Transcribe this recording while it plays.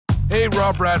Hey,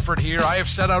 Rob Bradford here. I have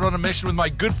set out on a mission with my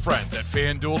good friends at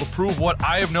FanDuel to prove what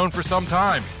I have known for some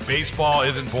time. Baseball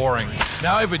isn't boring.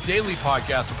 Now I have a daily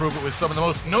podcast to prove it with some of the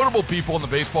most notable people in the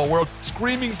baseball world,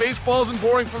 screaming baseball isn't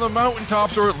boring from the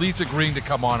mountaintops, or at least agreeing to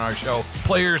come on our show.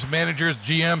 Players, managers,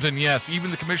 GMs, and yes, even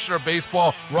the commissioner of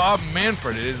baseball, Rob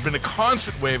Manfred. It has been a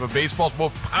constant wave of baseball's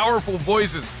most powerful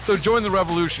voices. So join the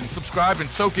revolution. Subscribe and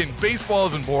soak in Baseball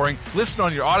Isn't Boring. Listen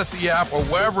on your Odyssey app or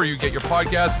wherever you get your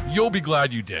podcasts. You'll be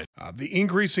glad you did. The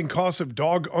increasing cost of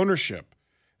dog ownership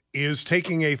is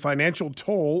taking a financial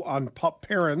toll on pup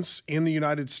parents in the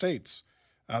United States.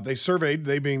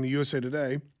 They being the USA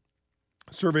Today,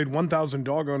 surveyed 1,000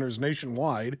 dog owners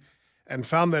nationwide and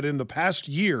found that in the past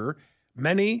year,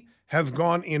 many have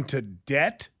gone into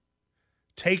debt,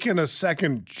 taken a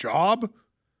second job,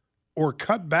 or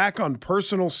cut back on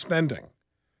personal spending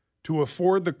to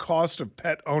afford the cost of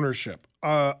pet ownership.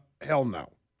 Hell no.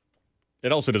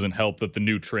 It also doesn't help that the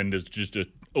new trend is just to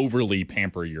overly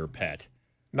pamper your pet.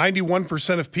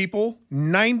 91% of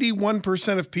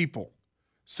people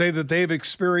say that they've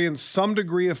experienced some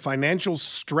degree of financial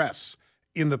stress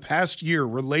in the past year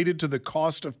related to the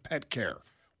cost of pet care.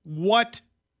 What?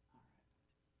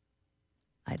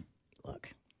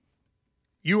 Look.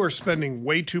 You are spending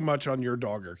way too much on your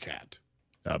dog or cat.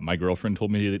 My girlfriend told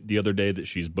me the other day that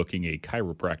she's booking a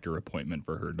chiropractor appointment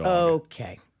for her dog.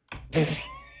 Okay.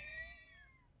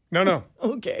 No.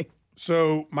 Okay.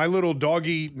 So my little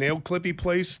doggy nail clippy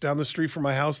place down the street from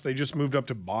my house, they just moved up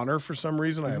to Bonner for some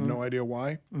reason. I have no idea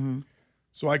why. Mm-hmm.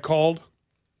 So I called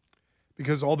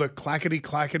because all the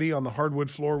clackety-clackety on the hardwood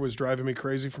floor was driving me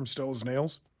crazy from Stella's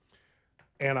nails.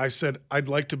 And I said, I'd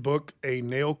like to book a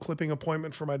nail clipping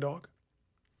appointment for my dog.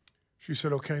 She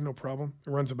said, okay, no problem. It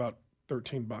runs about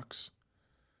 $13.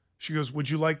 She goes, would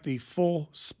you like the full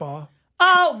spa?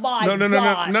 Oh, my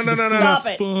gosh. No. Stop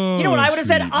it. You know what I would have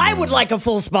said? I would like a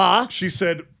full spa. She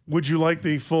said, would you like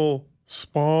the full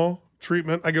spa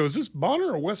treatment? I go, is this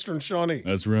Bonner or Western Shawnee?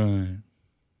 That's right.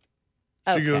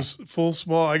 She goes, full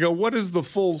spa. I go, what does the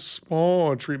full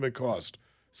spa treatment cost?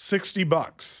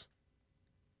 $60.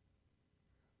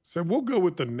 Said, we'll go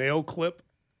with the nail clip.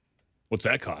 What's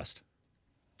that cost?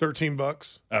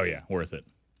 $13. Oh, yeah, worth it.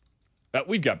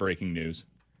 We've got breaking news.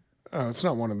 Oh, it's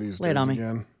not one of these Lay it days on me.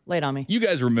 again. Lay it on me. You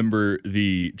guys remember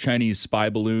the Chinese spy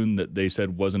balloon that they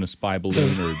said wasn't a spy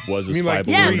balloon or was a You mean spy like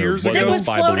balloon? three or years wasn't ago? It a was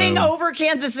spy floating balloon? over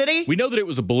Kansas City. We know that it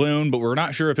was a balloon, but we're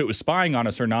not sure if it was spying on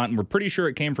us or not, and we're pretty sure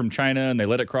it came from China, and they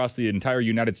let it cross the entire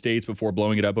United States before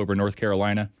blowing it up over North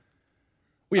Carolina.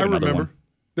 We have I another remember.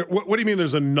 What do you mean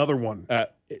there's another one? one.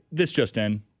 This just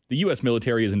in. The U.S.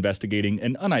 military is investigating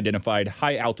an unidentified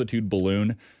high-altitude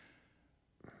balloon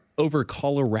over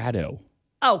Colorado.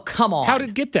 Oh, come on. How did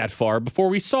it get that far before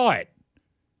we saw it?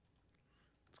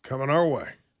 It's coming our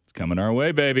way. It's coming our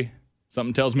way, baby.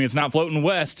 Something tells me it's not floating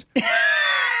west.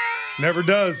 Never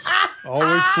does.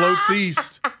 Always floats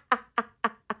east.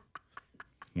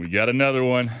 We got another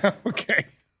one. Okay.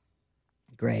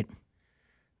 Great.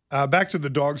 Back to the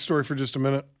dog story for just a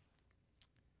minute.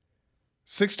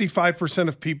 65%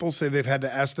 of people say they've had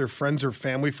to ask their friends or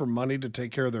family for money to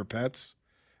take care of their pets.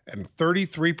 And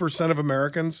 33% of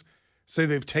Americans say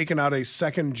they've taken out a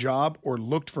second job or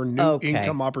looked for new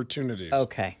income opportunities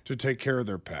to take care of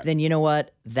their pet. Then you know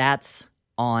what? That's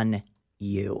on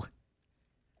you.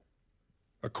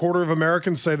 A quarter of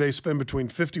Americans say they spend between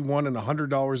 $51 and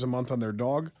 $100 a month on their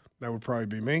dog. That would probably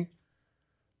be me.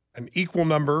 An equal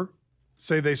number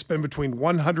say they spend between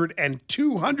 $100 and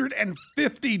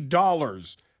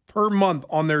 $250 per month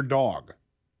on their dog.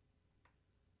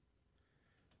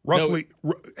 Roughly,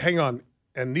 hang on,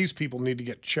 and these people need to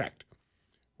get checked.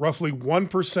 Roughly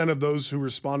 1% of those who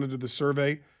responded to the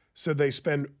survey said they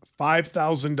spend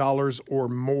 $5,000 or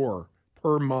more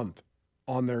per month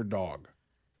on their dog.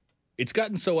 It's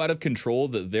gotten so out of control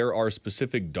that there are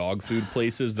specific dog food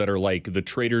places that are like the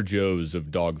Trader Joe's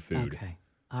of dog food. Okay.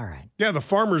 All right. Yeah, the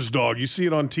farmer's dog. You see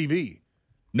it on TV.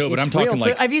 No, but It's I'm talking real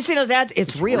like food. Have you seen those ads?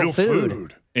 It's real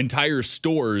food. entire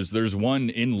stores. There's one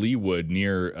in Leawood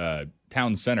near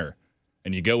Town Center.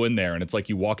 And you go in there, and it's like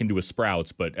you walk into a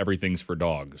Sprouts, but everything's for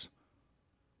dogs.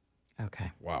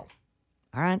 Okay. Wow.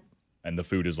 All right. And the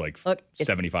food is like Look,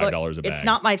 $75 a bag. It's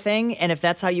not my thing, and if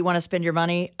that's how you want to spend your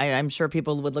money, I'm sure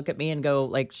people would look at me and go,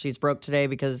 like, she's broke today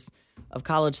because of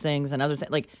college things and other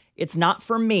things. Like, it's not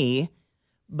for me,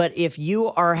 but if you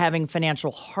are having financial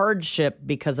hardship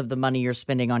because of the money you're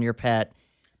spending on your pet,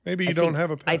 maybe you don't have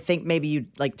a pet. I think maybe you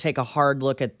like take a hard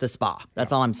look at the spa.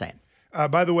 That's all I'm saying.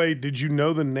 By the way, did you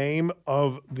know the name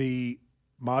of the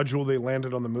module they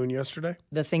landed on the moon yesterday?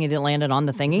 The thingy that landed on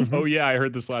the thingy? Oh, yeah, I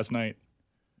heard this last night.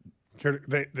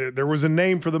 There was a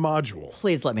name for the module.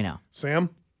 Please let me know. Sam?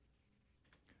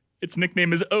 Its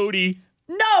nickname is Odie.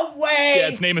 No way! Yeah,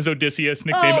 its name is Odysseus,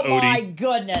 nickname Odie. Oh my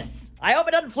goodness. I hope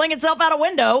it doesn't fling itself out a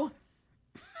window.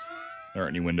 There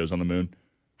aren't any windows on the moon.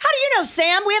 How do you know,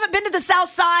 Sam? We haven't been to the south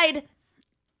side.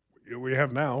 We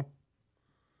have now.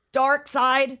 Dark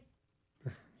side.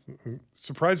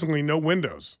 Surprisingly, no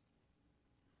windows.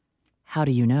 How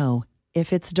do you know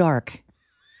if it's dark?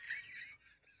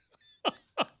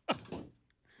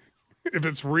 If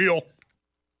it's real.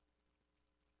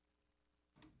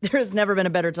 There has never been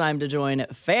a better time to join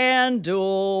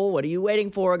FanDuel. What are you waiting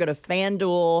for? Go to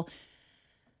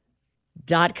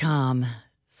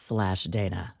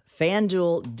FanDuel.com/Dana.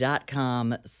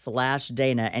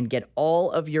 FanDuel.com/Dana and get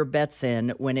all of your bets in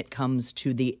when it comes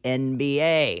to the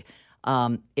NBA.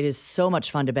 It is so much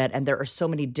fun to bet, and there are so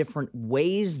many different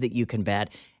ways that you can bet.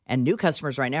 And new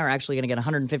customers right now are actually going to get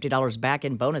 $150 back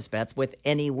in bonus bets with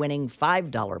any winning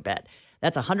 $5 bet.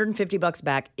 That's $150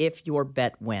 back if your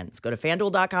bet wins. Go to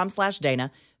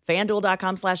FanDuel.com/Dana.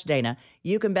 FanDuel.com/Dana.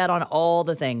 You can bet on all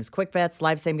the things: quick bets,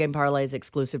 live same game parlays,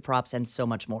 exclusive props, and so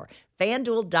much more.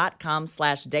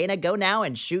 FanDuel.com/Dana. Go now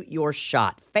and shoot your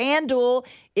shot. FanDuel,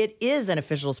 it is an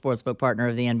official sportsbook partner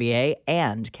of the NBA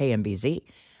and KMBZ.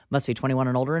 Must be 21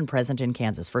 and older and present in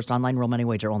Kansas. First online real money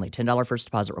wager only. $10 first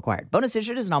deposit required. Bonus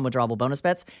issued is non-withdrawable bonus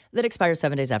bets that expire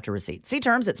 7 days after receipt. See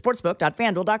terms at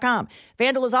sportsbook.fanduel.com.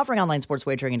 FanDuel is offering online sports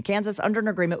wagering in Kansas under an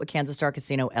agreement with Kansas Star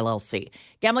Casino, LLC.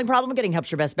 Gambling problem? Getting help's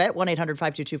your best bet.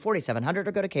 1-800-522-4700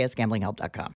 or go to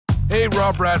ksgamblinghelp.com. Hey,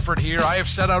 Rob Bradford here. I have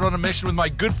set out on a mission with my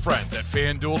good friends at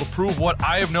FanDuel to prove what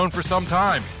I have known for some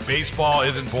time. Baseball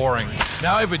isn't boring.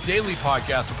 Now I have a daily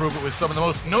podcast to prove it with some of the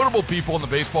most notable people in the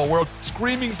baseball world,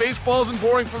 screaming baseball isn't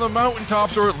boring from the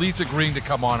mountaintops, or at least agreeing to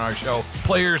come on our show.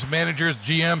 Players, managers,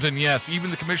 GMs, and yes, even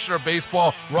the commissioner of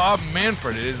baseball, Rob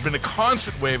Manfred. It has been a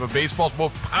constant wave of baseball's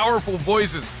most powerful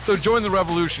voices. So join the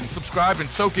revolution. Subscribe and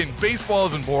soak in Baseball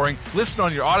Isn't Boring. Listen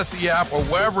on your Odyssey app or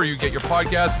wherever you get your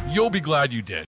podcasts. You'll be glad you did.